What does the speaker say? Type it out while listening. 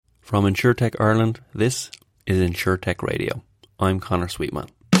From InsurTech Ireland, this is InsurTech Radio. I'm Connor Sweetman.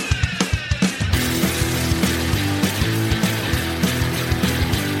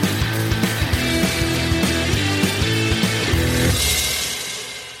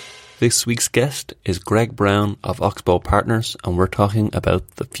 This week's guest is Greg Brown of Oxbow Partners, and we're talking about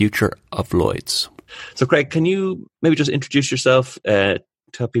the future of Lloyd's. So Greg, can you maybe just introduce yourself,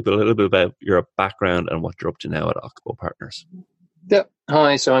 tell people a little bit about your background and what you're up to now at Oxbow Partners? Yeah.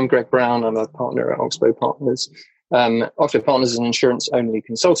 Hi, so I'm Greg Brown. I'm a partner at Oxbow Partners. Oxbow Partners is an insurance-only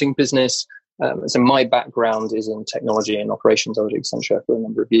consulting business. So my background is in technology and operations. I was at Accenture for a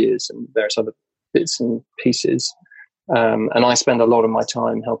number of years and various other bits and pieces. And I spend a lot of my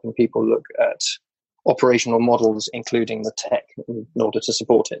time helping people look at operational models, including the tech, in order to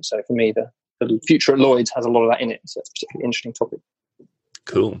support it. So for me, the future at Lloyd's has a lot of that in it. So it's a particularly interesting topic.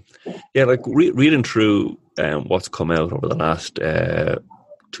 Cool. Yeah, like reading through what's come out over the last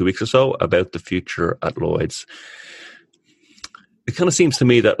 2 weeks or so about the future at Lloyd's, it kind of seems to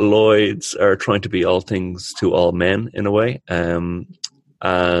me that Lloyd's are trying to be all things to all men in a way. And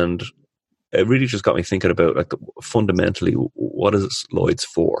it really just got me thinking about, like, fundamentally, what is Lloyd's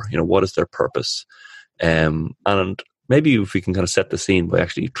for? You know, what is their purpose? And maybe if we can kind of set the scene by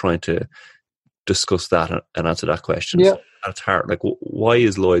actually trying to discuss that and answer that question. Yeah. At its heart, like, why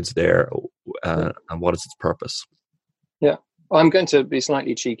is Lloyd's there, and what is its purpose? Yeah, I'm going to be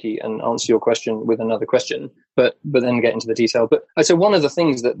slightly cheeky and answer your question with another question, but then get into the detail. But so one of the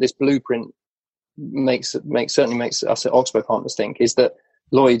things that this blueprint certainly makes us at Oxbow Partners think is that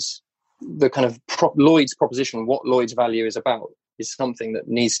Lloyd's, the kind of Lloyd's proposition, what Lloyd's value is about, is something that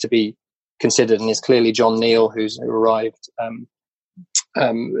needs to be considered, and is clearly John Neal, who's arrived in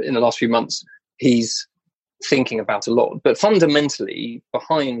the last few months. He's thinking about a lot, but fundamentally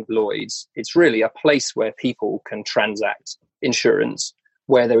behind Lloyd's, it's really a place where people can transact insurance,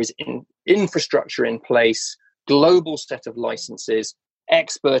 where there is infrastructure in place, global set of licenses,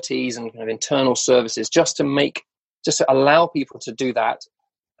 expertise, and kind of internal services, just to allow people to do that,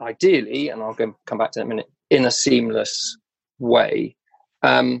 ideally, and I'll come back to that in a minute, in a seamless way.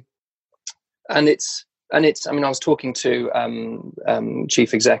 And it's. I mean, I was talking to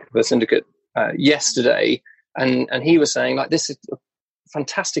chief exec of a syndicate yesterday, and he was saying, like, this is a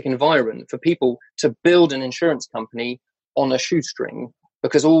fantastic environment for people to build an insurance company on a shoestring,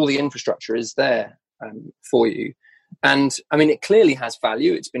 because all the infrastructure is there for you. And I mean, it clearly has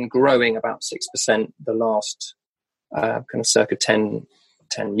value. It's been growing about 6% the last kind of circa 10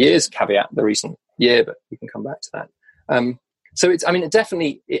 years, caveat the recent year, but we can come back to that. So it's, I mean,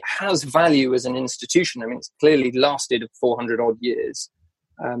 it has value as an institution. I mean, it's clearly lasted 400 odd years.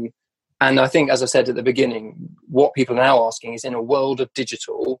 And I think, as I said at the beginning, what people are now asking is, in a world of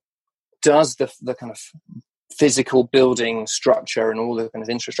digital, does the kind of physical building structure and all the kind of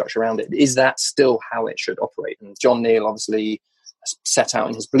infrastructure around it, is that still how it should operate? And John Neal obviously has set out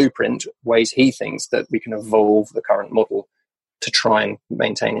in his blueprint ways he thinks that we can evolve the current model to try and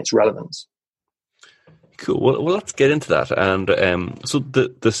maintain its relevance. Cool. Well, let's get into that. And so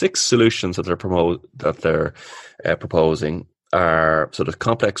the 6 solutions that they're proposing are sort of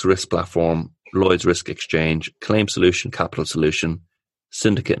complex risk platform, Lloyd's Risk Exchange, claim solution, capital solution,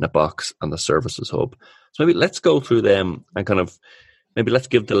 syndicate in a box, and the services hub. So maybe let's go through them and kind of maybe let's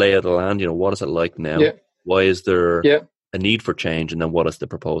give the lay of the land. You know, what is it like now? Yeah. Why is there a need for change? And then what is the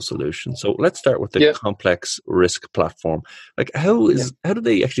proposed solution? So let's start with the complex risk platform. Like, how do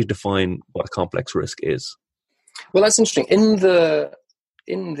they actually define what a complex risk is? Well, that's interesting. In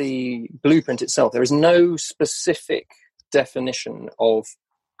the blueprint itself, there is no specific definition of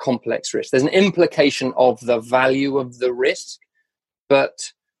complex risk. There's an implication of the value of the risk,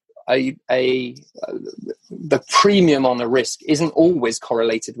 but the premium on a risk isn't always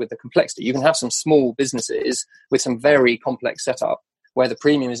correlated with the complexity. You can have some small businesses with some very complex setup where the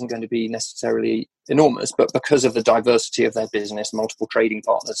premium isn't going to be necessarily enormous, but because of the diversity of their business, multiple trading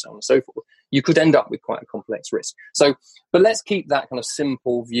partners, so on and so forth, you could end up with quite a complex risk. So, but let's keep that kind of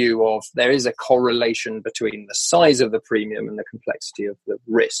simple view of there is a correlation between the size of the premium and the complexity of the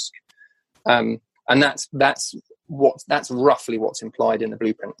risk. And that's roughly what's implied in the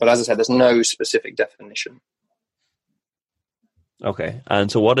blueprint. But as I said, there's no specific definition. Okay. And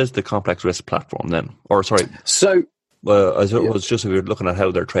so what is the complex risk platform then? Or sorry. So, well, as it was just, we were looking at how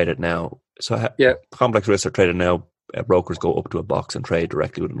they're traded now. So complex risks are traded now. Brokers go up to a box and trade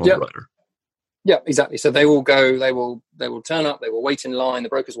directly with an underwriter. Yeah, exactly. So they will go. They will turn up. They will wait in line. The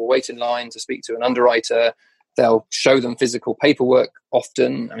brokers will wait in line to speak to an underwriter. They'll show them physical paperwork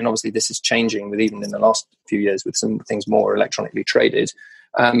often. I mean, obviously, this is changing with even in the last few years with some things more electronically traded.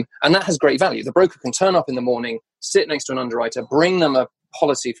 And that has great value. The broker can turn up in the morning, sit next to an underwriter, bring them a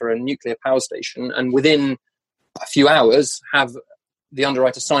policy for a nuclear power station, and within a few hours have the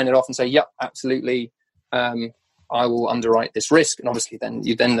underwriter sign it off and say, yep, absolutely, I will underwrite this risk. And obviously then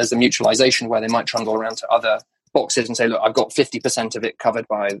there's the mutualization where they might trundle around to other boxes and say, look, I've got 50% of it covered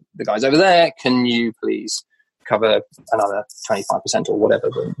by the guys over there. Can you please cover another 25% or whatever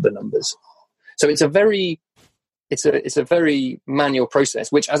the numbers? So it's a very manual process,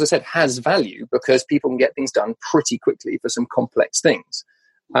 which, as I said, has value because people can get things done pretty quickly for some complex things.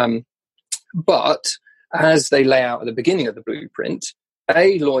 But as they lay out at the beginning of the blueprint,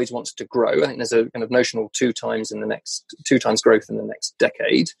 Lloyd's wants to grow. I think there's a kind of notional 2 times growth in the next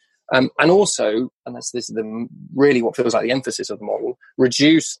decade. And also, and this is really what feels like the emphasis of the model,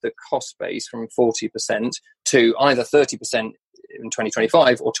 reduce the cost base from 40% to either 30% in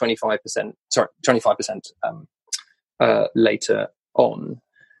 2025 or 25% later on.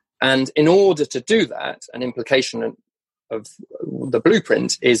 And in order to do that, an implication of the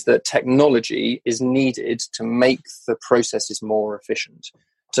blueprint is that technology is needed to make the processes more efficient,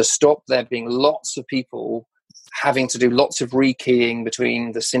 to stop there being lots of people having to do lots of rekeying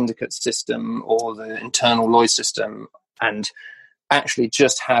between the syndicate system or the internal Lloyd's system, and actually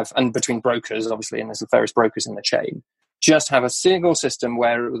just have, and between brokers, obviously, and there's various brokers in the chain, just have a single system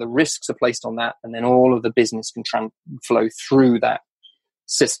where the risks are placed on that, and then all of the business can flow through that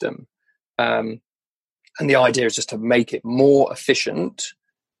system. And the idea is just to make it more efficient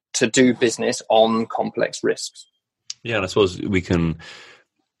to do business on complex risks. Yeah, and I suppose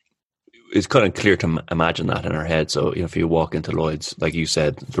it's kind of clear to imagine that in our head. So, if you walk into Lloyd's, like you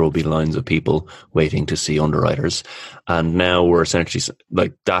said, there will be lines of people waiting to see underwriters. And now we're essentially,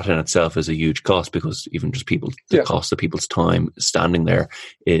 like, that in itself is a huge cost, because even just the cost of people's time standing there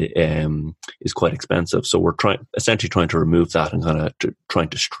is quite expensive. So we're essentially trying to remove that and kind of trying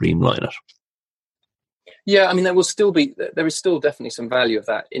to streamline it. Yeah, I mean, there is still definitely some value of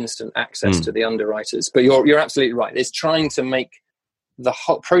that instant access to the underwriters. But you're absolutely right. It's trying to make the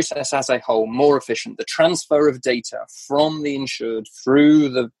whole process as a whole more efficient. The transfer of data from the insured through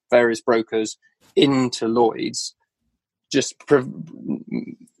the various brokers into Lloyd's, just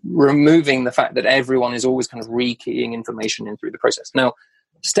removing the fact that everyone is always kind of rekeying information in through the process. Now,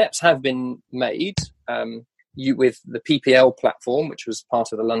 steps have been made. With the PPL platform, which was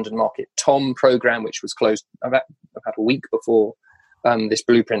part of the London Market Tom program, which was closed about a week before this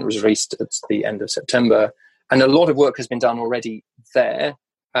blueprint was released at the end of September. And a lot of work has been done already there.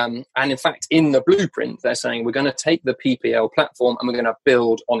 And in fact, in the blueprint, they're saying we're going to take the PPL platform and we're going to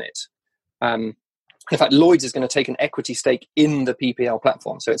build on it. In fact, Lloyd's is going to take an equity stake in the PPL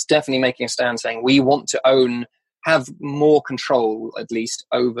platform. So it's definitely making a stand saying we want to have more control, at least,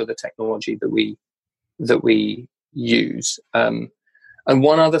 over the technology that we use. And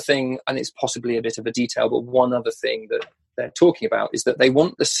one other thing, and it's possibly a bit of a detail, but one other thing that they're talking about is that they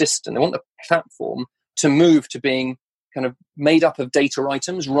want the system, they want the platform to move to being kind of made up of data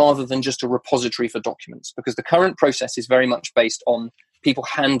items rather than just a repository for documents, because the current process is very much based on people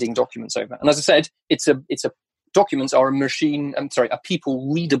handing documents over. And as I said, documents are a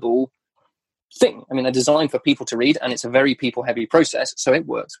people readable thing. I mean, they're designed for people to read, and it's a very people heavy process, so it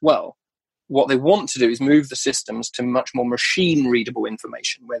works well. What they want to do is move the systems to much more machine-readable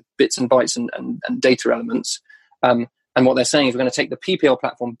information, with bits and bytes and data elements. And what they're saying is we're going to take the PPL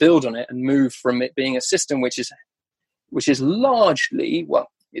platform, build on it, and move from it being a system which is largely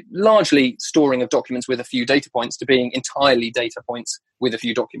storing of documents with a few data points to being entirely data points with a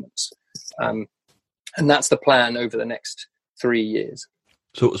few documents. And that's the plan over the next 3 years.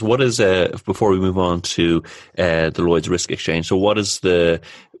 So what is, before we move on to the Lloyd's Risk Exchange, so what is the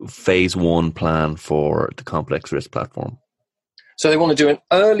phase 1 plan for the complex risk platform? So they want to do an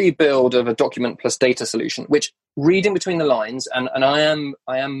early build of a document plus data solution, which, reading between the lines, and I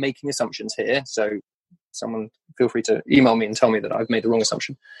am making assumptions here, so someone feel free to email me and tell me that I've made the wrong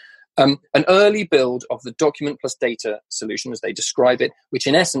assumption. An early build of the document plus data solution, as they describe it, which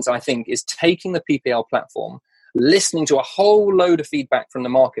in essence I think is taking the PPL platform, listening to a whole load of feedback from the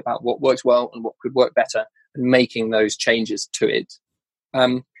market about what works well and what could work better, and making those changes to it.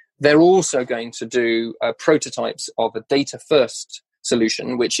 They're also going to do prototypes of a data-first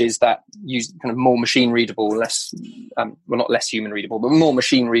solution, which is that use kind of more machine-readable, not less human-readable, but more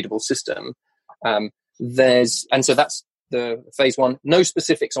machine-readable system. And so that's the phase 1. No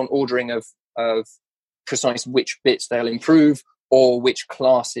specifics on ordering of precise which bits they'll improve or which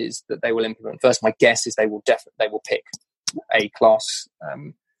classes that they will implement first. My guess is they will pick a class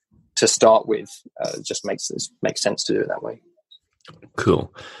to start with. It just makes sense to do it that way.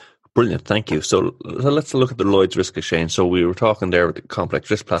 Cool. Brilliant, thank you. So let's look at the Lloyd's Risk Exchange. So we were talking there with the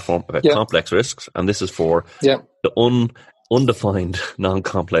complex risk platform about complex risks, and this is for the undefined,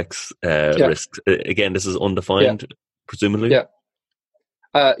 non-complex risks. Again, this is undefined, presumably.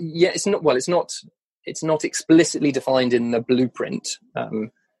 It's not. Well, it's not explicitly defined in the blueprint, and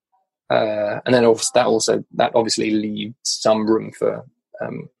then that obviously leaves some room for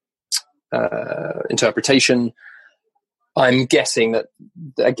interpretation. I'm guessing that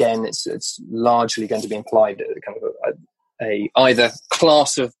again, it's largely going to be implied at kind of a either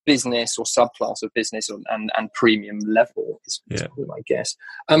class of business or subclass of business and premium level is my guess.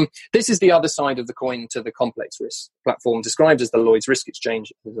 This is the other side of the coin to the complex risk platform described as the Lloyd's Risk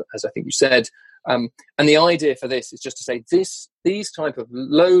Exchange, as I think you said. And the idea for this is just to say these type of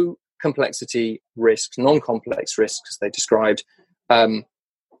low complexity risks, non-complex risks, as they described,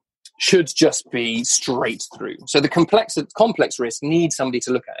 should just be straight through. So the complex risk needs somebody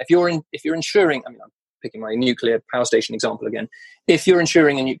to look at. If you're insuring, I'm picking my nuclear power station example again. If you're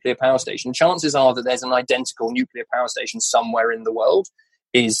insuring a nuclear power station, chances are that there's an identical nuclear power station somewhere in the world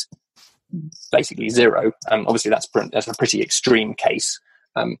is basically zero. Obviously, that's a pretty extreme case.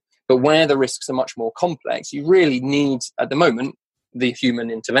 But where the risks are much more complex, you really need, at the moment, the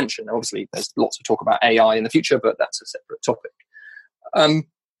human intervention. Obviously, there's lots of talk about AI in the future, but that's a separate topic.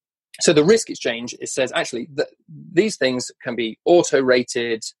 So the risk exchange, it says actually that these things can be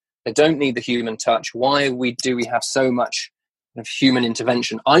auto-rated. They don't need the human touch. Why we have so much of human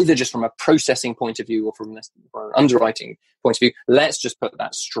intervention, either just from a processing point of view or from an underwriting point of view? Let's just put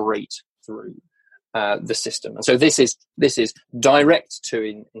that straight through the system. And so this is direct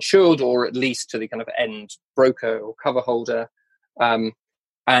to insured, or at least to the kind of end broker or cover holder, and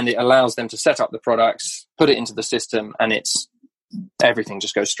it allows them to set up the products, put it into the system, and everything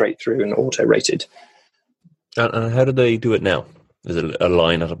just goes straight through and auto-rated. And how do they do it now? Is it a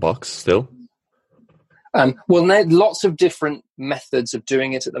line at a box still? Well, there are lots of different methods of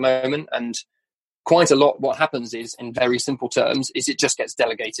doing it at the moment, and quite a lot. What happens is, in very simple terms, is it just gets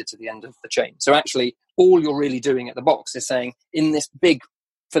delegated to the end of the chain. So actually, all you're really doing at the box is saying,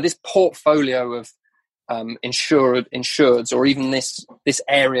 for this portfolio of insureds, or even this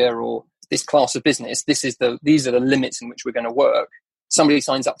area or this class of business, these are the limits in which we're going to work. Somebody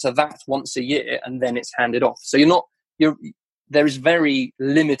signs up to that once a year, and then it's handed off. So there is very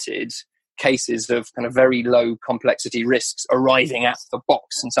limited cases of kind of very low complexity risks arriving at the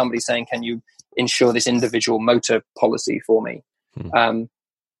box, and somebody saying, "Can you insure this individual motor policy for me?"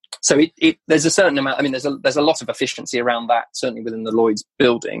 So there's a certain amount. I mean, there's a lot of efficiency around that, certainly within the Lloyd's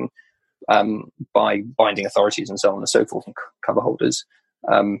building, by binding authorities and so on and so forth, and cover holders.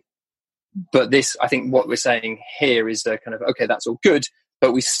 But this, I think, what we're saying here is a kind of, okay, that's all good,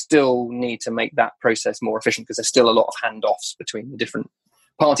 but we still need to make that process more efficient, because there's still a lot of handoffs between the different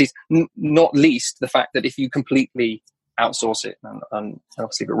parties, not least the fact that if you completely outsource it, and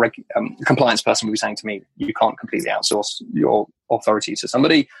obviously the compliance person will be saying to me, you can't completely outsource your authority to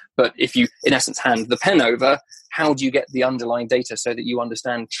somebody, but if you, in essence, hand the pen over, how do you get the underlying data so that you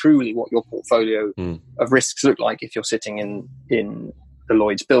understand truly what your portfolio of risks look like if you're sitting in the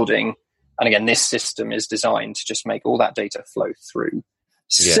Lloyd's building? And again, this system is designed to just make all that data flow through.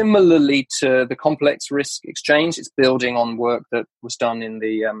 Yeah. Similarly to the complex risk exchange, it's building on work that was done in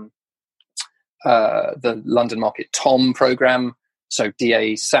the London Market TOM program. So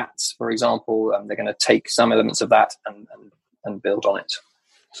DA SATs, for example, they're going to take some elements of that and build on it.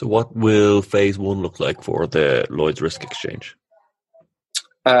 So what will phase one look like for the Lloyd's Risk Exchange?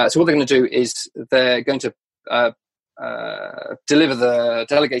 So what they're going to do is they're going to deliver the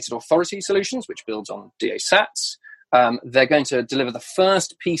delegated authority solutions, which builds on DA SATs. They're going to deliver the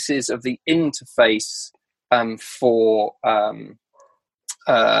first pieces of the interface for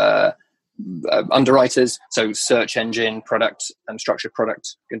underwriters, so search engine, product, structured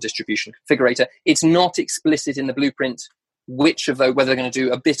product, and distribution configurator. It's not explicit in the blueprint which of those, whether they're going to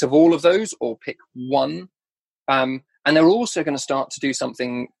do a bit of all of those or pick one. And they're also going to start to do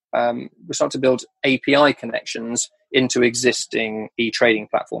something. We start to build API connections into existing e-trading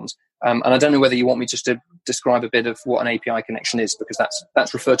platforms. And I don't know whether you want me just to describe a bit of what an API connection is, because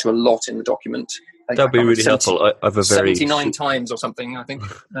that's referred to a lot in the document. That'd be really helpful. I have a very 79 times or something, I think.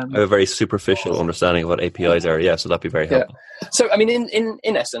 I have a very superficial understanding of what APIs are. Yeah, so that'd be very helpful. Yeah. So, I mean,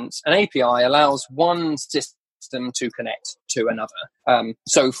 in essence, an API allows one system to connect to another.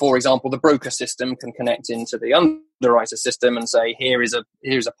 So, for example, the broker system can connect into the underwriter system and say, here's a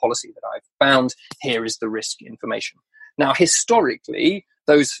policy that I've found. Here is the risk information. Now, historically,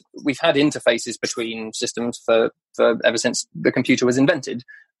 we've had interfaces between systems for ever since the computer was invented.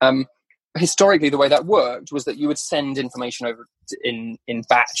 historically, the way that worked was that you would send information over in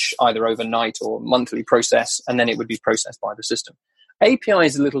batch, either overnight or monthly process, and then it would be processed by the system. API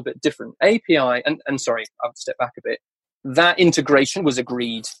is a little bit different. API, and sorry, I'll step back a bit. That integration was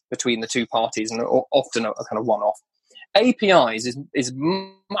agreed between the two parties and often a kind of one-off. APIs is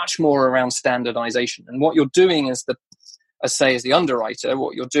much more around standardization. And what you're doing as the underwriter,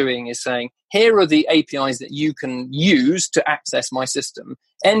 what you're doing is saying, here are the APIs that you can use to access my system.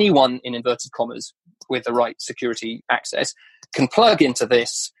 Anyone, in inverted commas, with the right security access can plug into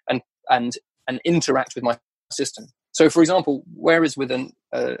this and interact with my system. So, for example, whereas with an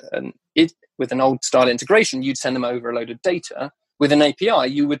old style integration, you'd send them over a load of data, with an API,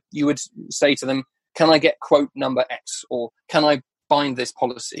 you would say to them, can I get quote number X, or can I bind this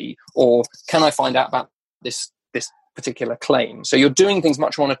policy, or can I find out about this particular claim? So you're doing things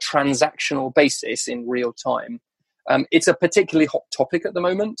much more on a transactional basis in real time. It's a particularly hot topic at the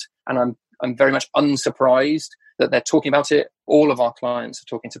moment, and I'm very much unsurprised that they're talking about it. All of our clients are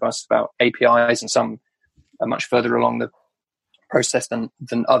talking to us about APIs, and some are much further along the process than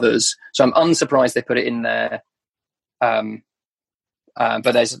others. So I'm unsurprised they put it in there.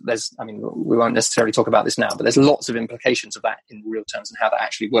 But there's, I mean, we won't necessarily talk about this now, but there's lots of implications of that in real terms and how that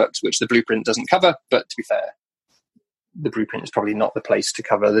actually works, which the blueprint doesn't cover. But to be fair, the blueprint is probably not the place to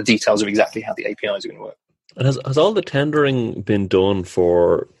cover the details of exactly how the APIs are going to work. And has all the tendering been done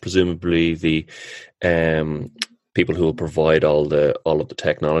for presumably the people who will provide all of the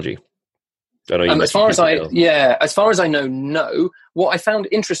technology? I know as far as I know, no. What I found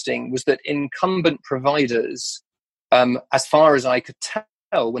interesting was that incumbent providers, as far as I could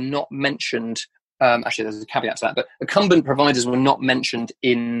tell, were not mentioned. Actually, there's a caveat to that, but incumbent providers were not mentioned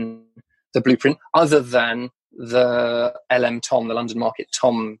in the blueprint, other than the LM-TOM, the London Market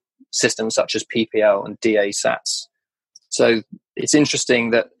TOM systems such as PPL and DA SATs. So it's interesting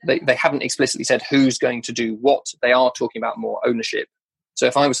that they haven't explicitly said who's going to do what. They are talking about more ownership. So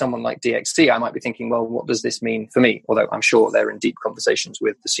if I was someone like DXC, I might be thinking, well, what does this mean for me? Although I'm sure they're in deep conversations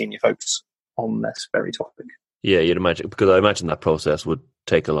with the senior folks on this very topic. Yeah, you'd imagine, because I imagine that process would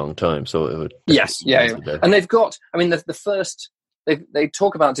take a long time. So it would. Yes, yeah. And they've got, I mean, the first, they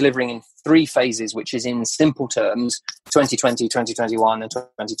talk about delivering in 3 phases, which is in simple terms, 2020, 2021 and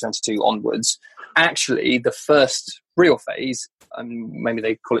 2022 onwards. Actually, the first real phase, maybe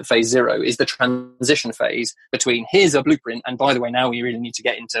they call it phase 0, is the transition phase between here's a blueprint, and by the way, now we really need to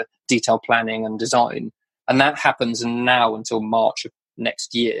get into detailed planning and design. And that happens now until March of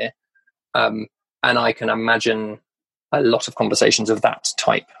next year. And I can imagine a lot of conversations of that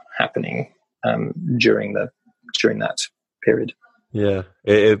type happening during that period. Yeah,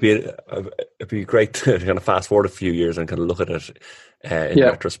 it'd be great to kind of fast forward a few years and kind of look at it in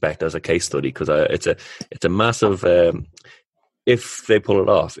retrospect as a case study, because it's a massive. If they pull it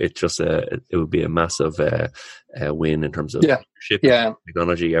off, it would be a massive win in terms of leadership,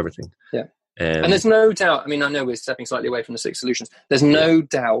 technology, everything. Yeah, and there's no doubt. I mean, I know we're stepping slightly away from the 6 solutions. There's no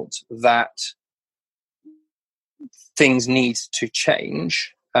doubt that things need to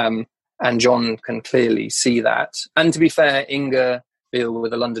change. And John can clearly see that. And to be fair, Inga Beale with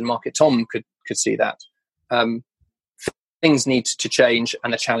the London Market TOM could see that. Things need to change,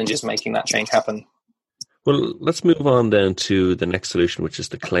 and the challenge is making that change happen. Well, let's move on then to the next solution, which is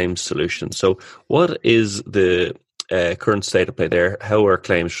the claims solution. So what is the current state of play there? How are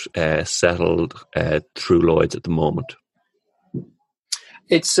claims settled through Lloyds at the moment?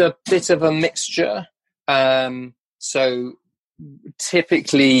 It's a bit of a mixture. So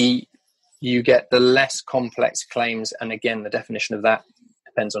typically, you get the less complex claims, and again, the definition of that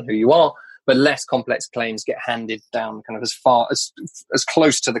depends on who you are, but less complex claims get handed down kind of as far as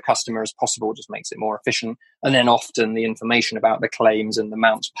close to the customer as possible. It just makes it more efficient. And then often the information about the claims and the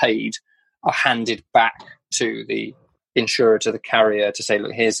amounts paid are handed back to the insurer, to the carrier, to say,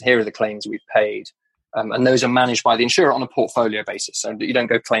 look, here are the claims we've paid. And those are managed by the insurer on a portfolio basis. So you don't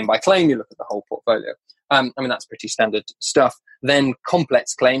go claim by claim, you look at the whole portfolio. I mean, that's pretty standard stuff. Then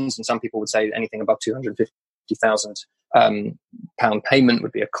complex claims, and some people would say anything above £250,000 pound payment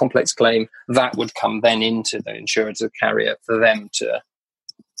would be a complex claim. That would come then into the insurer, to the carrier, for them to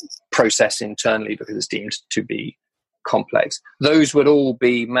process internally because it's deemed to be complex. Those would all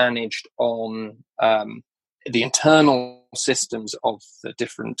be managed on the internal systems of the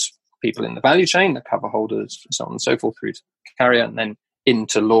different people in the value chain, the cover holders, so on and so forth, through to carrier, and then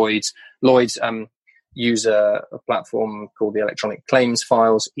into Lloyds. Lloyds use a platform called the Electronic Claims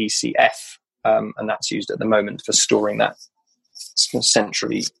Files, ECF, and that's used at the moment for storing that,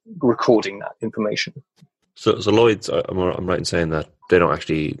 centrally recording that information. So Lloyds, I'm right in saying that they don't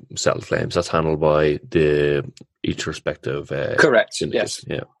actually settle claims. That's handled by each respective. Correct. Syndicates.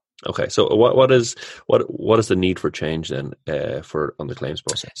 Yes. Okay, so what is the need for change then for on the claims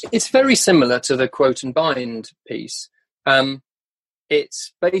process? It's very similar to the quote and bind piece.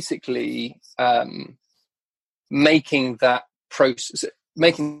 It's basically making the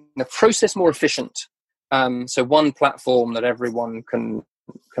process more efficient. So one platform that everyone can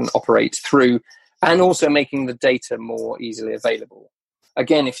operate through, and also making the data more easily available.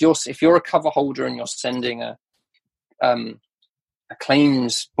 Again, if you're a cover holder and you're sending a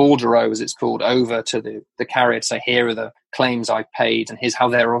claims bordereau, as it's called, over to the carrier to say, here are the claims I paid and here's how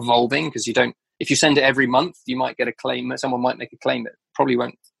they're evolving, because if you send it every month, you might get a claim. Someone might make a claim that probably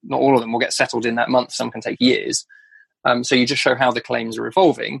won't, not all of them will get settled in that month. Some can take years. So you just show how the claims are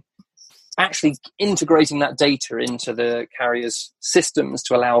evolving. Actually integrating that data into the carrier's systems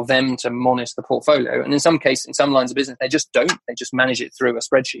to allow them to monitor the portfolio. And in some cases, in some lines of business, they just don't. They just manage it through a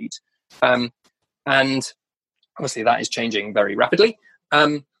spreadsheet. And obviously that is changing very rapidly.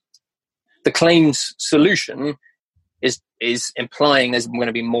 The claims solution is implying there's going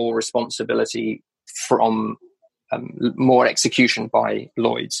to be more responsibility from more execution by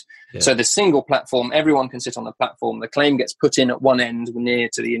Lloyds. Yeah. So the single platform, everyone can sit on the platform. The claim gets put in at one end near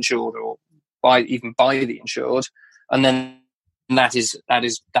to the insured or by the insured. And then that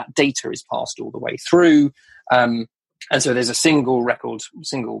data is passed all the way through. And so there's a single record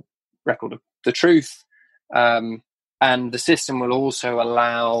of the truth. And the system will also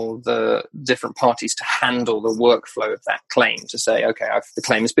allow the different parties to handle the workflow of that claim, to say, okay, the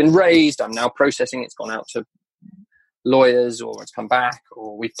claim has been raised, I'm now processing, it's gone out to lawyers, or it's come back,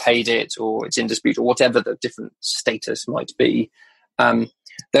 or we've paid it, or it's in dispute, or whatever the different status might be.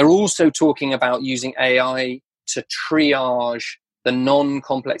 They're also talking about using AI to triage the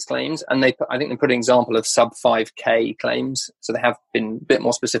non-complex claims, and I think they put an example of sub 5k claims, so they have been a bit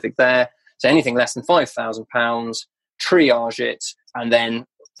more specific there. So anything less than £5,000, triage it, and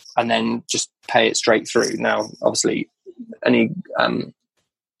then just pay it straight through. Now, obviously, any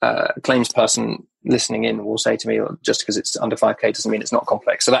claims person listening in will say to me, just because it's under 5k doesn't mean it's not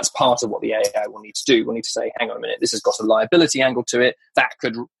complex. So that's part of what the AI will need to do. We'll need to say, hang on a minute, this has got a liability angle to it. That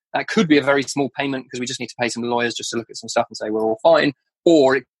could be a very small payment because we just need to pay some lawyers just to look at some stuff and say we're all fine.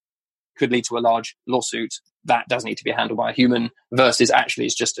 Or it could lead to a large lawsuit that does need to be handled by a human, versus actually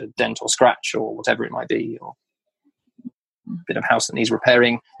it's just a dent or scratch or whatever it might be, or a bit of house that needs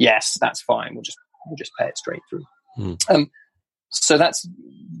repairing. Yes, that's fine. We'll just pay it straight through. So that's,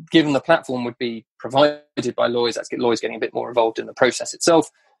 given the platform would be provided by Lloyds, that's Lloyds getting a bit more involved in the process itself.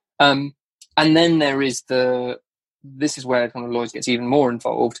 And then there is this is where kind of Lloyds gets even more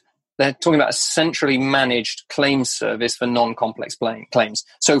involved. They're talking about a centrally managed claims service for non-complex claims.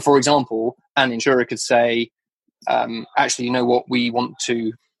 So, for example, an insurer could say, actually, you know what, we want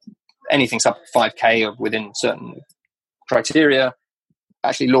to, anything sub 5k or within certain criteria,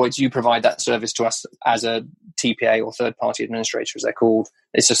 actually, Lloyds, you provide that service to us as a TPA or third-party administrator, as they're called.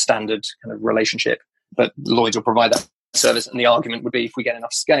 It's a standard kind of relationship, but Lloyds will provide that service. And the argument would be, if we get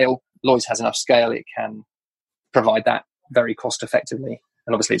enough scale, Lloyds has enough scale, it can provide that very cost-effectively.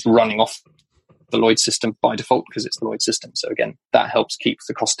 And obviously, it's running off the Lloyds system by default because it's the Lloyds system. So again, that helps keep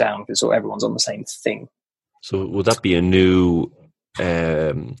the cost down because everyone's on the same thing. So would that be a new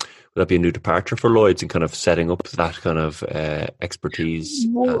departure for Lloyds in kind of setting up that kind of expertise?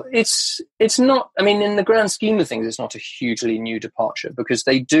 Well, it's not, I mean, in the grand scheme of things, it's not a hugely new departure because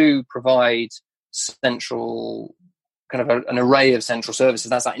they do provide central, kind of an array of central services.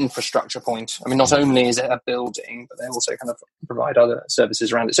 That's that infrastructure point. I mean, not only is it a building, but they also kind of provide other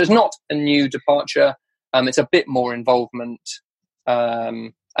services around it. So it's not a new departure. It's a bit more involvement.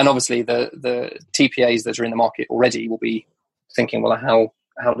 And obviously the TPAs that are in the market already will be thinking, well, how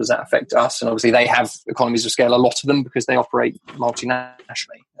does that affect us? And obviously they have economies of scale, a lot of them, because they operate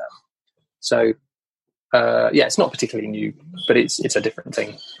multinationally. It's not particularly new, but it's a different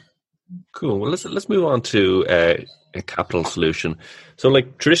thing. Cool. Well, let's move on to a capital solution. So,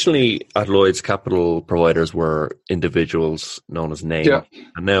 like traditionally at Lloyds, capital providers were individuals known as names,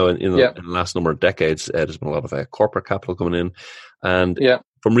 and now in the last number of decades, there's been a lot of corporate capital coming in. And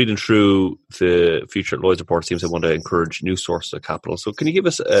from reading through the Future at Lloyds report, it seems they want to encourage new sources of capital. So, can you give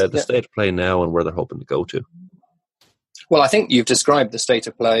us the state of play now and where they're hoping to go to? Well, I think you've described the state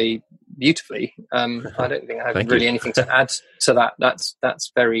of play beautifully. I don't think I have really anything to add to that.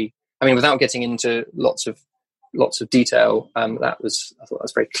 That's very. I mean, without getting into lots of detail, I thought that was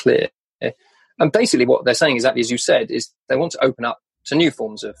very clear. And basically, what they're saying, exactly as you said, is they want to open up to new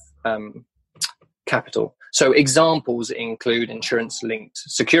forms of capital. So examples include insurance-linked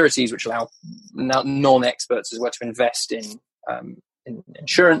securities, which allow non-experts as well to invest in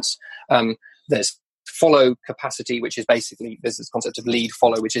insurance. There's follow capacity, which is basically there's this concept of lead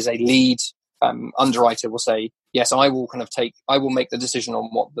follow, which is a lead underwriter will say, yes, I will make the decision on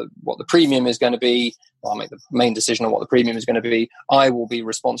what the premium is going to be. I'll make the main decision on what the premium is going to be. I will be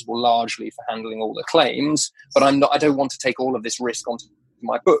responsible largely for handling all the claims, but I don't want to take all of this risk onto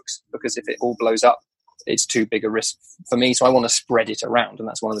my books, because if it all blows up, it's too big a risk for me. So I want to spread it around. And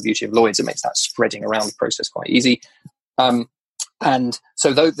that's one of the beauty of Lloyd's. It makes that spreading around process quite easy. And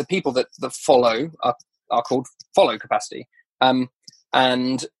so the people that follow are called follow capacity.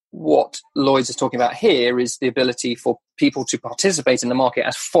 And what Lloyd's is talking about here is the ability for people to participate in the market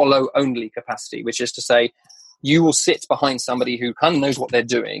as follow only capacity, which is to say you will sit behind somebody who kind of knows what they're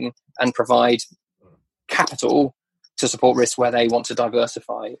doing and provide capital to support risk where they want to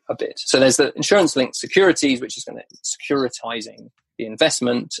diversify a bit. So there's the insurance-linked securities, which is going to securitizing the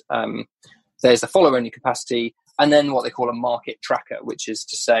investment. There's the follow-only capacity, and then what they call a market tracker, which is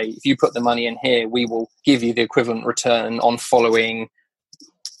to say, if you put the money in here, we will give you the equivalent return on following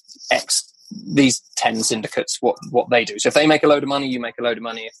X, these 10 syndicates, what they do. So if they make a load of money, you make a load of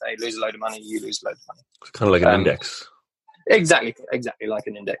money. If they lose a load of money, you lose a load of money. It's kind of like an index. Exactly like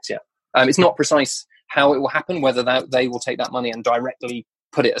an index, yeah. It's not precise how it will happen, whether they will take that money and directly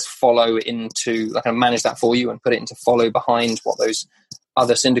put it as follow into, like, manage that for you and put it into follow behind what those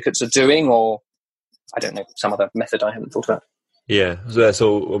other syndicates are doing, or I don't know, some other method I haven't thought about. Yeah.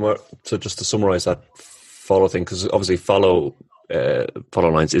 So just to summarize that follow thing, because obviously follow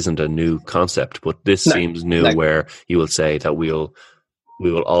lines isn't a new concept, but this seems new, where you will say that we will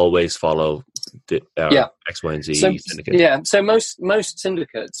always follow X, Y, and Z syndicate. Yeah. So most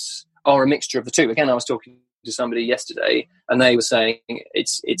syndicates are a mixture of the two. Again, I was talking to somebody yesterday, and they were saying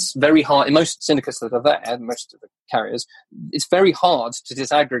it's very hard in most syndicates that are there, most of the carriers. It's very hard to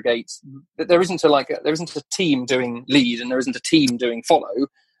disaggregate. There isn't a team doing lead and there isn't a team doing follow.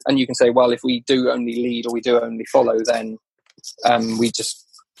 And you can say, well, if we do only lead or we do only follow, then we just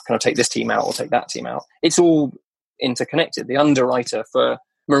kind of take this team out or take that team out. It's all interconnected. The underwriter for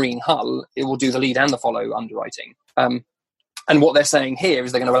Marine Hull, it will do the lead and the follow underwriting. And what they're saying here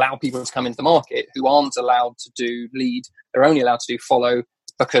is they're going to allow people to come into the market who aren't allowed to do lead. They're only allowed to do follow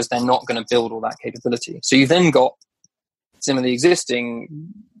because they're not going to build all that capability. So you've then got some of the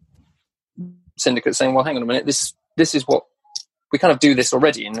existing syndicates saying, well, hang on a minute, this is what we kind of do this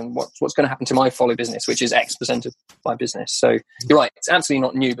already, and what's going to happen to my follow business, which is X% of my business. So you're right, it's absolutely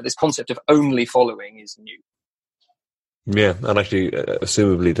not new, but this concept of only following is new. Yeah, and actually,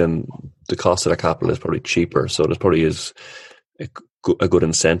 assumably, then the cost of that capital is probably cheaper, so there probably is a good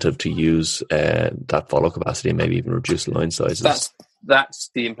incentive to use that follow capacity and maybe even reduce line sizes.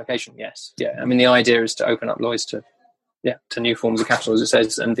 That's the implication. Yes, yeah. I mean, the idea is to open up Lloyd's to new forms of capital, as it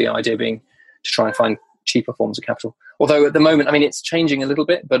says, and the idea being to try and find cheaper forms of capital. Although at the moment, I mean, it's changing a little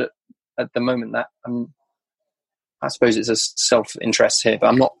bit, but at the moment, that I suppose it's a self-interest here. But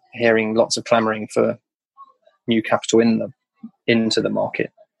I'm not hearing lots of clamouring for new capital into the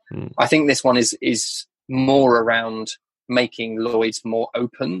market. I think this one is more around making Lloyd's more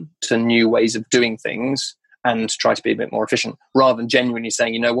open to new ways of doing things and try to be a bit more efficient, rather than genuinely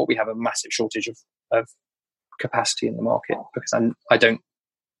saying, you know what, we have a massive shortage of capacity in the market, because I don't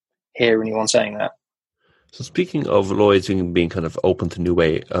hear anyone saying that. So speaking of Lloyd's being kind of open to new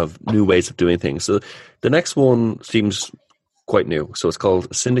ways of doing things, so the next one seems quite new. So it's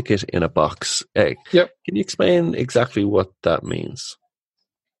called Syndicate in a Box. Yep. Can you explain exactly what that means?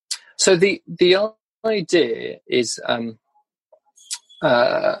 So the idea is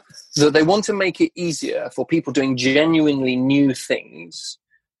that they want to make it easier for people doing genuinely new things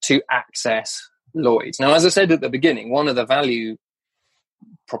to access Lloyd's. Now, as I said at the beginning, one of the value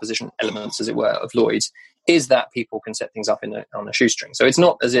proposition elements, as it were, of Lloyd's is that people can set things up on a shoestring. So it's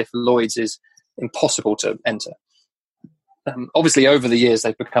not as if Lloyd's is impossible to enter. Obviously, over the years,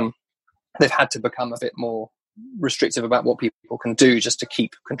 they've had to become a bit more restrictive about what people can do just to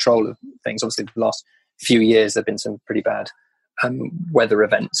keep control of things. Obviously, the last few years, there have been some pretty bad weather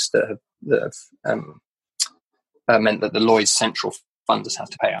events that have meant that the Lloyd's central funders have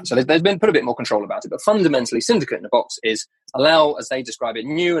to pay out. So there's been put a bit more control about it. But fundamentally, Syndicate in a Box is allow, as they describe it,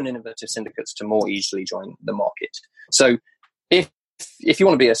 new and innovative syndicates to more easily join the market. So if you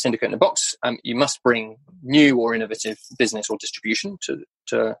want to be a syndicate in a box, you must bring new or innovative business or distribution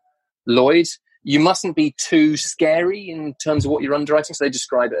to Lloyd's. You mustn't be too scary in terms of what you're underwriting. So they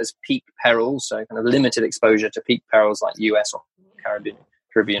describe it as peak perils, so kind of limited exposure to peak perils like US or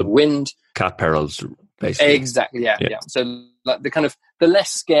Caribbean wind. Cat perils, basically. Exactly, yeah. So like the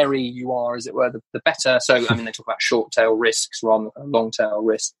less scary you are, as it were, the better. So, I mean, they talk about short tail risks rather than long tail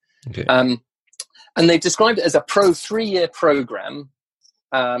risks. Okay. And they've described it as a 3-year program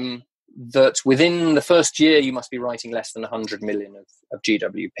that within the first year you must be writing less than 100 million of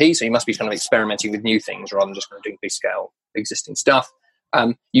GWP. So you must be kind of experimenting with new things rather than just kind of doing big scale existing stuff.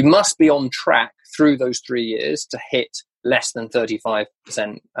 You must be on track through those 3 years to hit less than 35%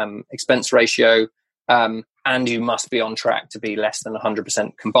 expense ratio, and you must be on track to be less than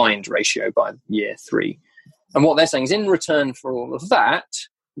 100% combined ratio by year 3. And what they're saying is, in return for all of that,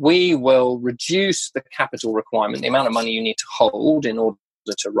 we will reduce the capital requirement, the amount of money you need to hold in order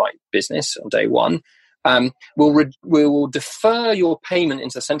to write business on day one. We will defer your payment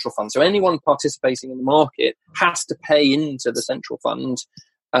into the central fund. So anyone participating in the market has to pay into the central fund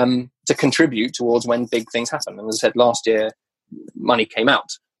to contribute towards when big things happen. And as I said, last year, money came out.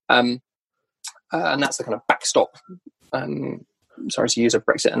 And that's the kind of backstop. Sorry to use a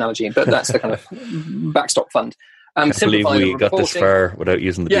Brexit analogy, but that's the kind of backstop fund. I can't believe we got this far without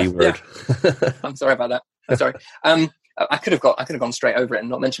using the B word. Yeah. I'm sorry about that. I'm sorry. I could have gone straight over it and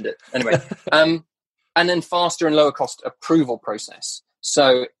not mentioned it. Anyway, and then faster and lower cost approval process.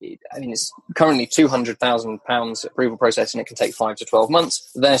 So, I mean, it's currently £200,000 approval process, and it can take 5 to 12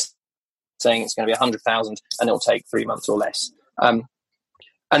 months. They're saying it's going to be 100,000, and it'll take 3 months or less.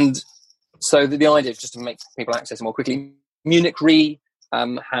 And so the idea is just to make people access it more quickly. Munich Re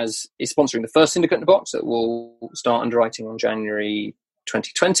is sponsoring the first syndicate in the box that will start underwriting on January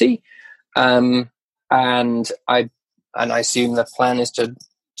 2020, and I assume the plan is to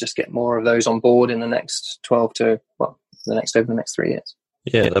just get more of those on board in the next over the next 3 years.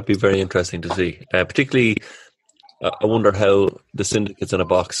 Yeah, that'd be very interesting to see. Particularly, I wonder how the syndicates in a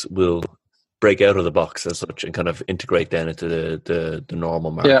box will break out of the box as such and kind of integrate then into the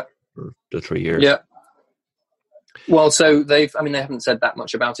normal market for the 3 years. Yeah. Well, so they haven't said that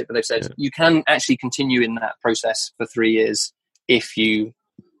much about it, but they've said you can actually continue in that process for 3 years if you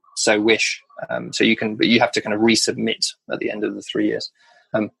so wish. So you can, but you have to kind of resubmit at the end of the 3 years.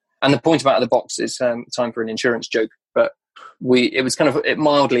 And the point about the box is time for an insurance joke, but it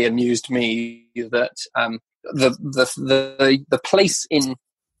mildly amused me that the place in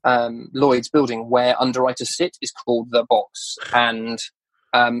Lloyd's building where underwriters sit is called the box, and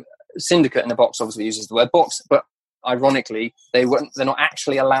syndicate in the box obviously uses the word box, but ironically they're not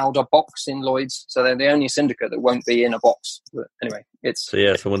actually allowed a box in Lloyd's, so they're the only syndicate that won't be in a box. But anyway,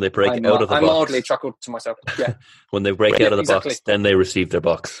 so when they break out of the box, I mildly chuckled to myself. Yeah. When they break out of the box, then they receive their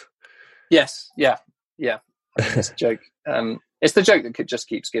box. Yes, yeah. It's a joke. It's the joke that just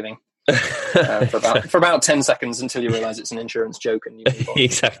keeps giving for about 10 seconds until you realise it's an insurance joke and you move on.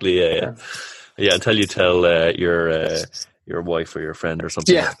 Exactly. Yeah. Until you tell your wife or your friend or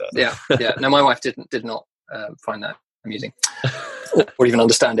something like that. Yeah. No, my wife did not find that amusing or even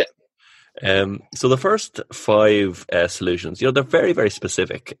understand it. So the first 5 solutions, they're very, very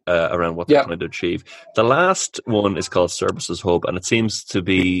specific around what they're trying to achieve. The last one is called Services Hub, and it seems to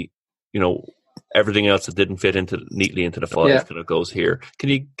be, everything else that didn't fit neatly into the 5 kind of goes here. Can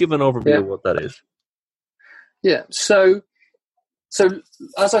you give an overview of what that is? Yeah. So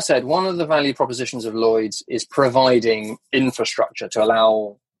as I said, one of the value propositions of Lloyd's is providing infrastructure to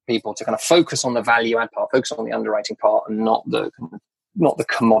allow people to kind of focus on the value add part, focus on the underwriting part, and not the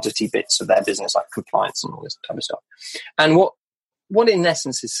commodity bits of their business like compliance and all this type of stuff. And what in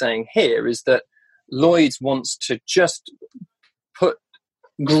essence is saying here is that Lloyd's wants to just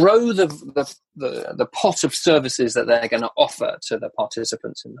grow the pot of services that they're going to offer to the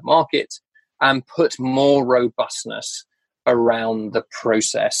participants in the market and put more robustness around the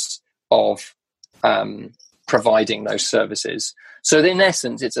process of providing those services. So in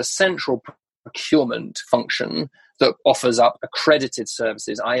essence, it's a central procurement function that offers up accredited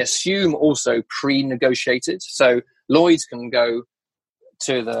services. I assume also pre-negotiated. So Lloyd's can go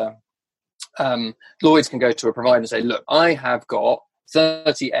to a provider and say, look, I have got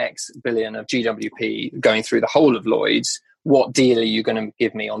 30x billion of GWP going through the whole of Lloyd's. What deal are you going to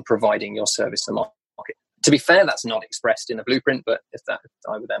give me on providing your service to the market? To be fair, that's not expressed in a blueprint, but if I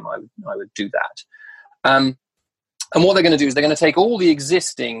were them, I would do that. And what they're going to do is they're going to take all the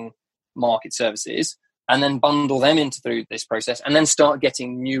existing market services and then bundle them through this process and then start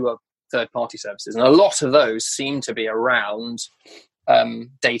getting newer third-party services. And a lot of those seem to be around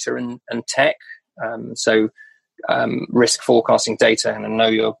data and tech. Risk forecasting data and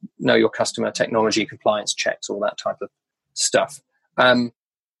know your customer, technology, compliance checks, all that type of stuff. And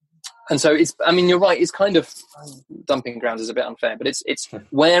so you're right, it's kind of dumping grounds is a bit unfair, but it's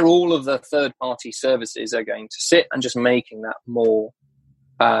where all of the third party services are going to sit and just making that more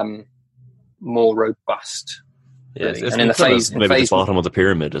robust. Yes, really. And in the phase the bottom of the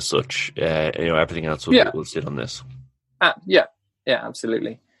pyramid as such, everything else will sit on this. Yeah,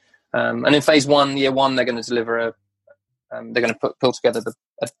 absolutely. And in phase 1, year 1, they're going to deliver They're going to pull together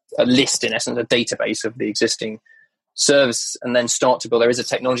a list, in essence, a database of the existing service, and then start to build. There is a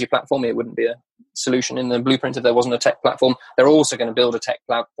technology platform. It wouldn't be a solution in the blueprint if there wasn't a tech platform. They're also going to build a tech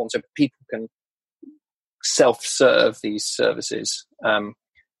platform so people can self-serve these services, and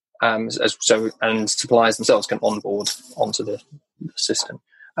suppliers themselves can onboard onto the system.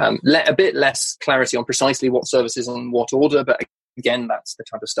 A bit less clarity on precisely what services and what order, but again, that's the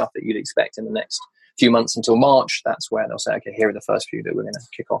type of stuff that you'd expect in the next few months until March. That's where they'll say, okay, here are the first few that we're going to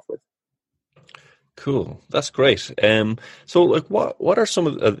kick off with. Cool, that's great. So, like, what are some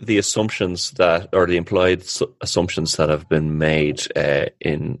of the assumptions or the implied assumptions that have been made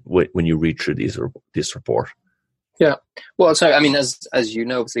when you read through this report? Yeah, well, so I mean, as you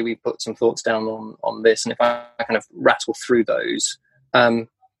know, obviously we put some thoughts down on this, and if I kind of rattle through those,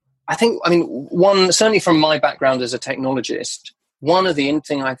 I think, I mean, one, certainly from my background as a technologist, one of the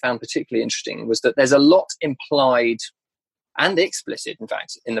thing I found particularly interesting was that there's a lot implied and explicit, in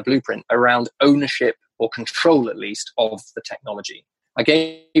fact, in the blueprint around ownership or control, at least, of the technology. I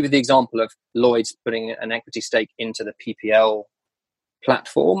gave you the example of Lloyd's putting an equity stake into the PPL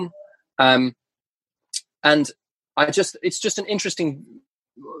platform. And it's just an interesting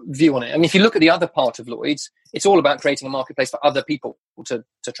view on it. I mean, if you look at the other part of Lloyd's, it's all about creating a marketplace for other people to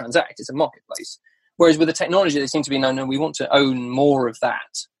transact. It's a marketplace. Whereas with the technology, they seem to be, no, we want to own more of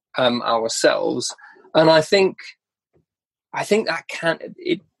that ourselves. And I think that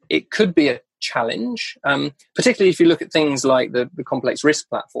it could be a challenge, particularly if you look at things like the complex risk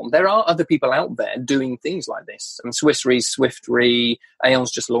platform. There are other people out there doing things like this. Swiss Re, Swift Re,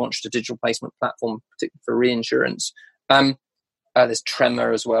 Aon's just launched a digital placement platform, particularly for reinsurance. There's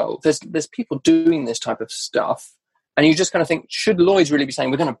Tremor as well. There's people doing this type of stuff. And you just kind of think, should Lloyd's really be saying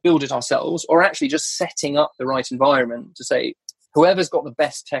we're going to build it ourselves, or actually just setting up the right environment to say, whoever's got the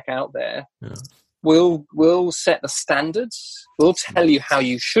best tech out there, we'll set the standards, we'll tell you how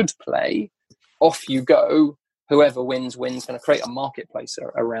you should play, off you go, whoever wins, going to create a marketplace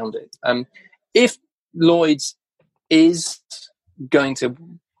around it. If Lloyd's is going to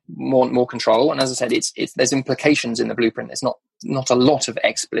want more control, and as I said, there's implications in the blueprint. It's not a lot of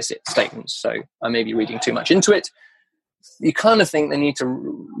explicit statements, so I may be reading too much into it. You kind of think they need to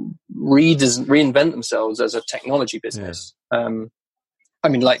reinvent themselves as a technology business. Yeah. I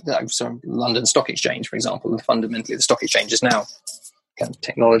mean, like London Stock Exchange, for example. Fundamentally, the stock exchange is now kind of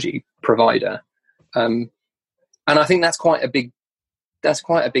technology provider, and I think that's quite a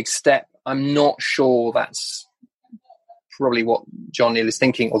big step. I'm not sure that's probably what John Neal is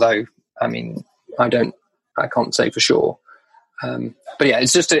thinking. Although, I mean, I can't say for sure. But yeah,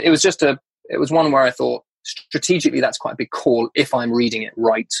 it was one where I thought strategically that's quite a big call if I'm reading it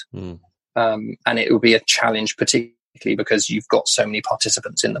right, and it will be a challenge, particularly because you've got so many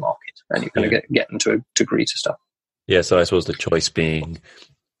participants in the market and you're going to get them to agree to stuff. Yeah, so I suppose the choice being,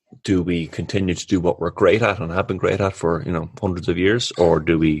 do we continue to do what we're great at and have been great at for hundreds of years, or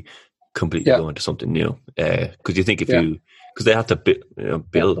do we completely go into something new? Because you think because they have to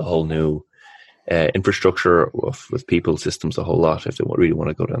build a whole new infrastructure with people, systems, a whole lot if they really want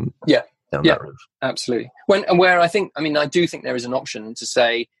to go down that route. Absolutely. I do think there is an option to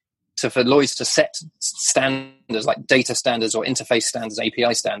say, for Lloyd's to set standards like data standards or interface standards,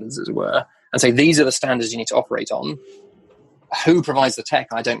 API standards, as it were, and say these are the standards you need to operate on. Who provides the tech?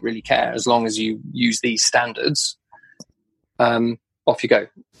 I don't really care, as long as you use these standards. Off you go.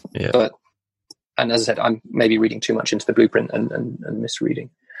 Yeah. And as I said, I'm maybe reading too much into the blueprint and misreading.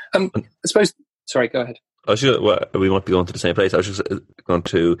 I suppose. Sorry, go ahead. We might be going to the same place. I was just going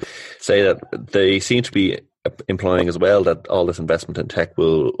to say that they seem to be implying as well that all this investment in tech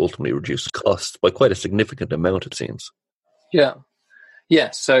will ultimately reduce costs by quite a significant amount, it seems. Yeah.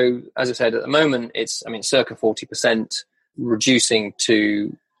 So as I said, at the moment, it's circa 40%, reducing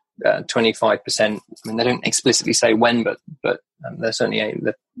to 25%. I mean, they don't explicitly say when, but they're certainly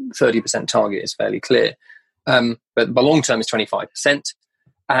the 30% target is fairly clear. But the long term is 25%.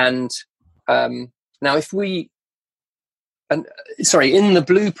 And now, in the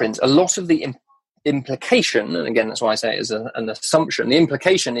blueprint, a lot of the implication, and again, that's why I say it is an assumption, the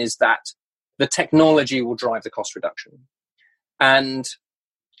implication is that the technology will drive the cost reduction. And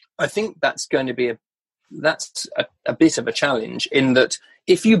I think that's going to be a bit of a challenge, in that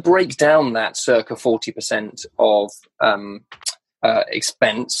if you break down that circa 40% of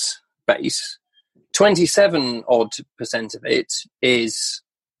expense base, 27% of it is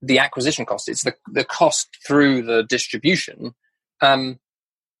the acquisition cost. It's the cost through the distribution,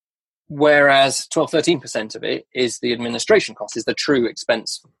 whereas 13% of it is the administration cost, is the true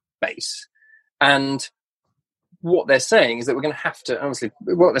expense base. And what they're saying is that we're going to have to, obviously,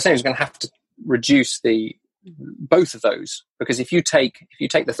 reduce the both of those, because if you take the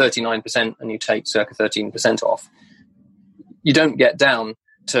 39% and you take circa 13% off, you don't get down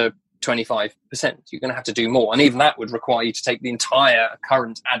to 25%. You're going to have to do more, and even that would require you to take the entire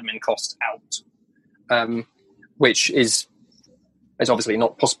current admin cost out, which is obviously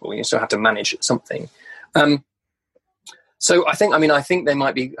not possible. You still have to manage something. So I think they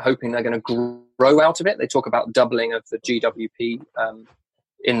might be hoping they're going to grow out of it. They talk about doubling of the GWP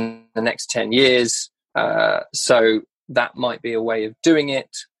in the next 10 years. So that might be a way of doing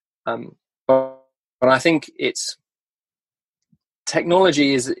it. But I think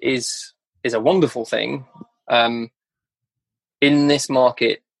technology is a wonderful thing. In this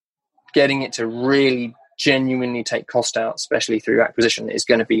market, getting it to really genuinely take cost out, especially through acquisition, is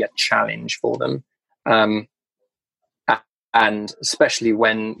going to be a challenge for them. And especially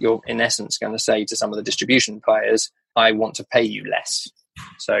when you're in essence going to say to some of the distribution players, I want to pay you less.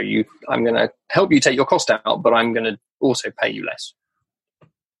 So I'm going to help you take your cost out, but I'm going to also pay you less.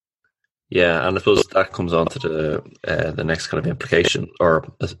 Yeah, and I suppose that comes on to the next kind of implication or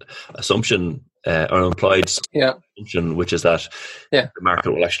assumption or implied assumption, which is that the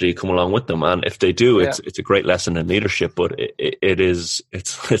market will actually come along with them. And if they do, it's a great lesson in leadership, but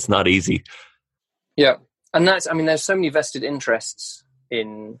it's not easy. Yeah. And there's so many vested interests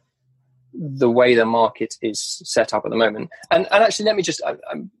in the way the market is set up at the moment. And actually, let me just,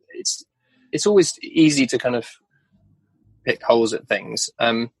 it's always easy to kind of pick holes at things.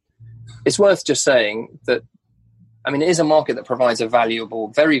 It's worth just saying that, it is a market that provides a very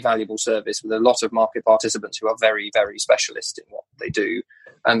valuable service with a lot of market participants who are very, very specialist in what they do.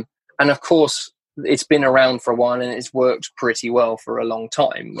 And of course, it's been around for a while and it's worked pretty well for a long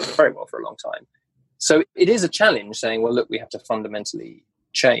time, very well for a long time. So it is a challenge saying, well, look, we have to fundamentally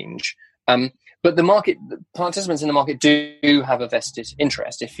change. But the participants in the market do have a vested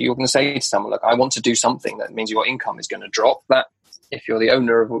interest. If you're going to say to someone, look, I want to do something that means your income is going to drop, that if you're the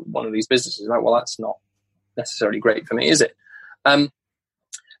owner of one of these businesses, like, well, that's not necessarily great for me, is it? And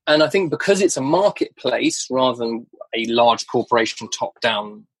I think because it's a marketplace rather than a large corporation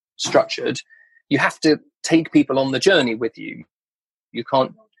top-down structured, you have to take people on the journey with you. You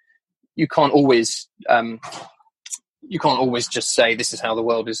can't always just say this is how the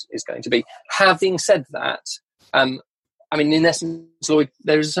world is going to be. Having said that, in essence, Lloyd,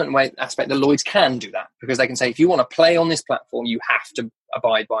 there is a certain aspect that Lloyds can do that, because they can say, if you want to play on this platform, you have to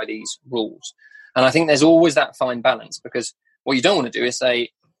abide by these rules. And I think there's always that fine balance, because what you don't want to do is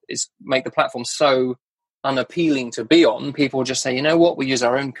make the platform so unappealing to be on. People just say, you know what, we use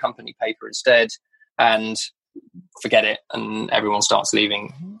our own company paper instead, and forget it, and everyone starts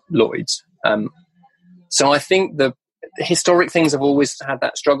leaving Lloyds. So I think the historic things have always had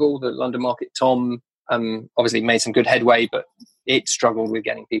that struggle. The London Market Tom obviously made some good headway, but it struggled with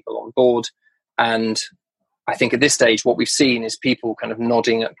getting people on board. And I think at this stage, what we've seen is people kind of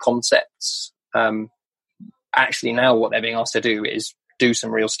nodding at concepts. Actually, now what they're being asked to do is do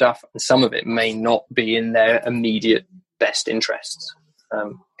some real stuff, and some of it may not be in their immediate best interests.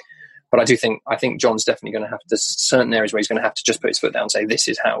 But I think John's definitely going to have to, certain areas where he's going to have to just put his foot down and say, this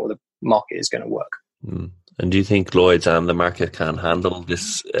is how the market is going to work. And do you think Lloyds and the market can handle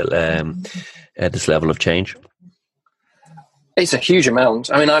this this level of change? It's a huge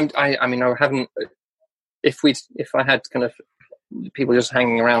amount. I haven't. If I had kind of people just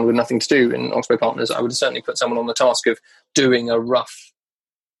hanging around with nothing to do in Oxbow Partners, I would certainly put someone on the task of doing a rough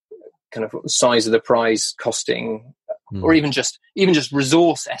kind of size of the prize costing, or even just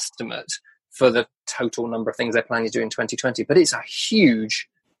resource estimate for the total number of things they're planning to do in 2020. But it's a huge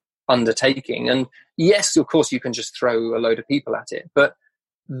undertaking, and yes, of course, you can just throw a load of people at it, but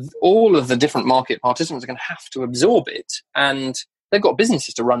all of the different market participants are going to have to absorb it, and they've got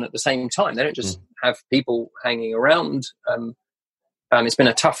businesses to run at the same time. They don't just have people hanging around. It's been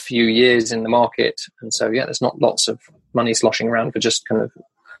a tough few years in the market, and so there's not lots of money sloshing around for just kind of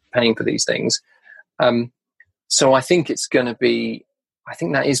paying for these things. So I think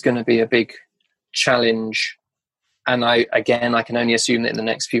that is going to be a big challenge. And I can only assume that in the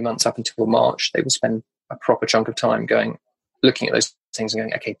next few months up until March, they will spend a proper chunk of time looking at those things and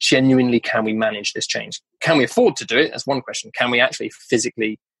going, okay, genuinely, can we manage this change? Can we afford to do it? That's one question. Can we actually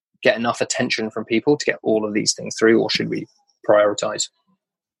physically get enough attention from people to get all of these things through, or should we prioritize?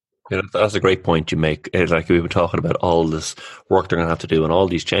 Yeah, that's a great point you make. Like, we were talking about all this work they're going to have to do and all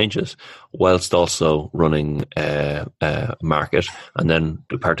these changes, whilst also running a market, and then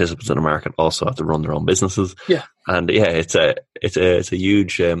the participants in the market also have to run their own businesses. Yeah, and it's a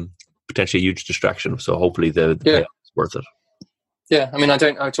huge, potentially a huge distraction. So hopefully the payoff is worth it. Yeah,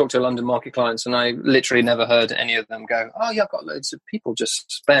 I talk to London market clients, and I literally never heard any of them go, "Oh yeah, I've got loads of people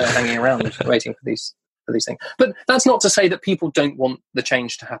just spare hanging around waiting for for these things. But that's not to say that people don't want the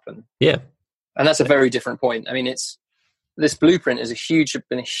change to happen. Yeah. And that's a very different point. I mean, this blueprint is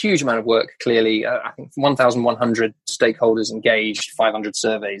been a huge amount of work, clearly. I think 1,100 stakeholders engaged, 500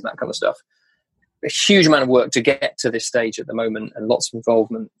 surveys, that kind of stuff. A huge amount of work to get to this stage at the moment, and lots of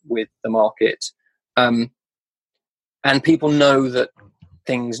involvement with the market. And people know that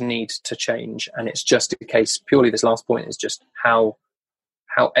things need to change. And it's just a case, purely this last point is just how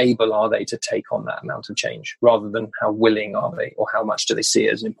able are they to take on that amount of change, rather than how willing are they, or how much do they see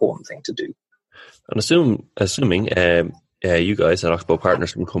it as an important thing to do. And assuming you guys at Oxbow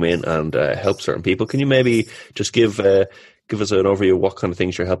Partners can come in and help certain people, can you maybe just give us an overview of what kind of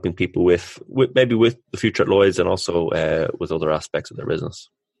things you're helping people with maybe with the future at Lloyd's, and also with other aspects of their business?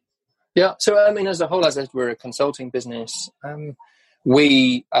 Yeah, so I mean, as a whole, as we're a consulting business,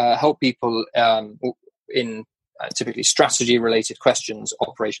 we help people in typically strategy-related questions,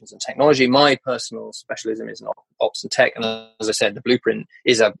 operations and technology. My personal specialism is in ops and tech, and as I said, the blueprint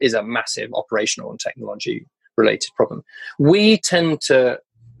is a massive operational and technology-related problem. We tend to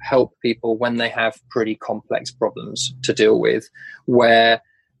help people when they have pretty complex problems to deal with, where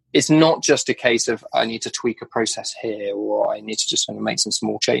it's not just a case of I need to tweak a process here, or I need to just make some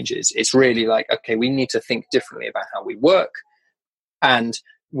small changes. It's really like, okay, we need to think differently about how we work, and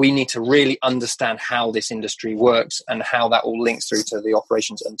we need to really understand how this industry works and how that all links through to the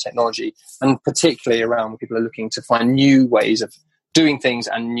operations and technology, and particularly around when people are looking to find new ways of doing things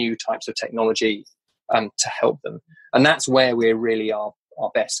and new types of technology to help them. And that's where we really are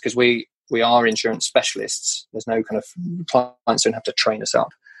our best, because we are insurance specialists. There's no kind of clients don't have to train us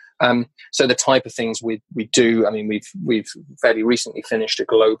up. So the type of things we do, I mean, we've fairly recently finished a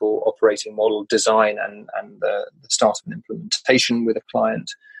global operating model design and the start of an implementation with a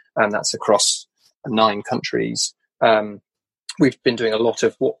client, and that's across 9 countries. We've been doing a lot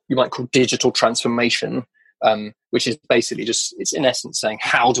of what you might call digital transformation, which is basically it's in essence saying,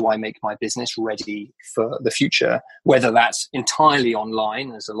 how do I make my business ready for the future? Whether that's entirely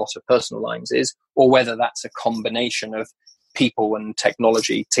online, as a lot of personal lines is, or whether that's a combination of people and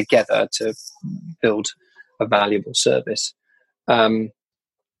technology together to build a valuable service. And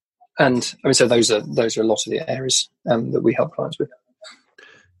I mean, so those are a lot of the areas that we help clients with.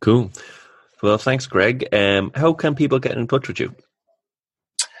 Cool. Well, thanks, Greg. How can people get in touch with you?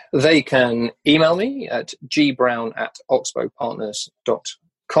 They can email me at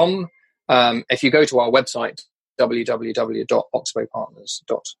gbrown@oxbowpartners.com. If you go to our website,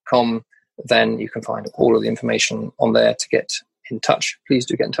 www.oxbowpartners.com, then you can find all of the information on there to get in touch. Please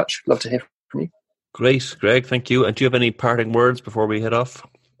do get in touch. Love to hear from you. Great, Greg. Thank you. And do you have any parting words before we head off?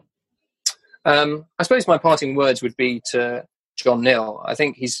 I suppose my parting words would be to John Neal. I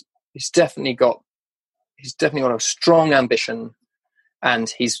think he's definitely got a strong ambition, and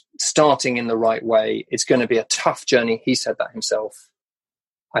he's starting in the right way. It's going to be a tough journey. He said that himself.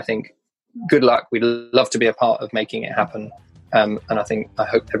 I think good luck. We'd love to be a part of making it happen. And I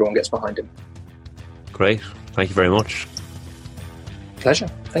hope everyone gets behind him. Great. Thank you very much. Pleasure.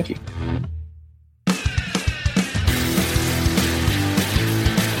 Thank you.